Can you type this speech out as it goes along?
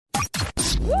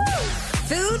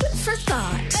Food for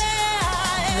thought.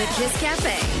 The Kiss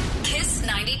Cafe. Kiss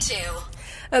 92.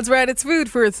 That's right, it's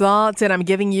food for thought, and I'm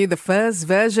giving you the first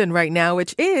version right now,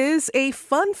 which is a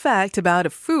fun fact about a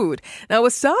food. Now,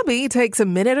 wasabi takes a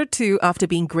minute or two after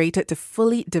being grated to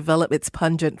fully develop its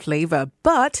pungent flavor.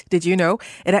 But, did you know,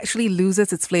 it actually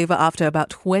loses its flavor after about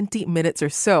 20 minutes or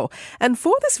so. And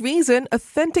for this reason,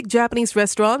 authentic Japanese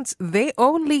restaurants, they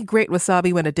only grate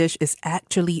wasabi when a dish is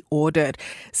actually ordered.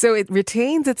 So it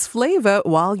retains its flavor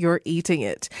while you're eating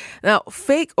it. Now,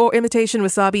 fake or imitation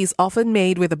wasabi is often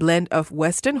made with a blend of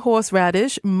Western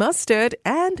horseradish, mustard,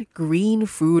 and green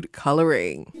food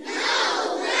coloring.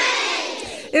 No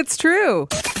way! It's true.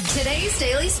 Today's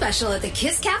daily special at the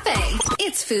Kiss Cafe.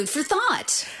 It's food for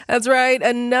thought. That's right.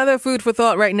 Another food for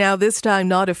thought right now. This time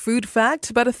not a food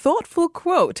fact, but a thoughtful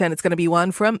quote. And it's going to be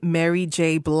one from Mary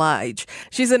J. Blige.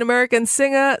 She's an American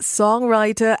singer,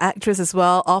 songwriter, actress as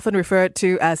well, often referred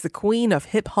to as the queen of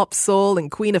hip-hop soul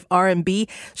and queen of R&B.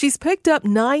 She's picked up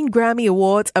 9 Grammy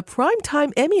Awards, a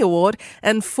Primetime Emmy Award,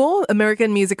 and 4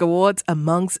 American Music Awards,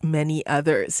 amongst many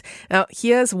others. Now,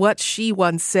 here's what she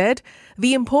once said.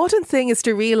 The important thing is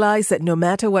to realize that no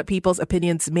matter what people's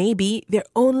opinions may be, they're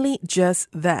only just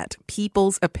that,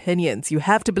 people's opinions. You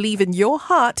have to believe in your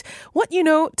heart what you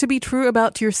know to be true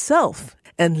about yourself.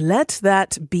 And let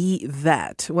that be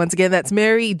that. Once again, that's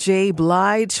Mary J.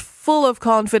 Blige, full of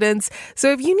confidence.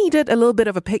 So if you needed a little bit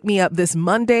of a pick-me-up this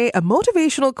Monday, a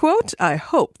motivational quote, I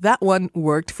hope that one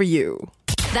worked for you.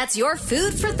 That's your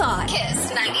food for thought.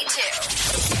 Kiss 92.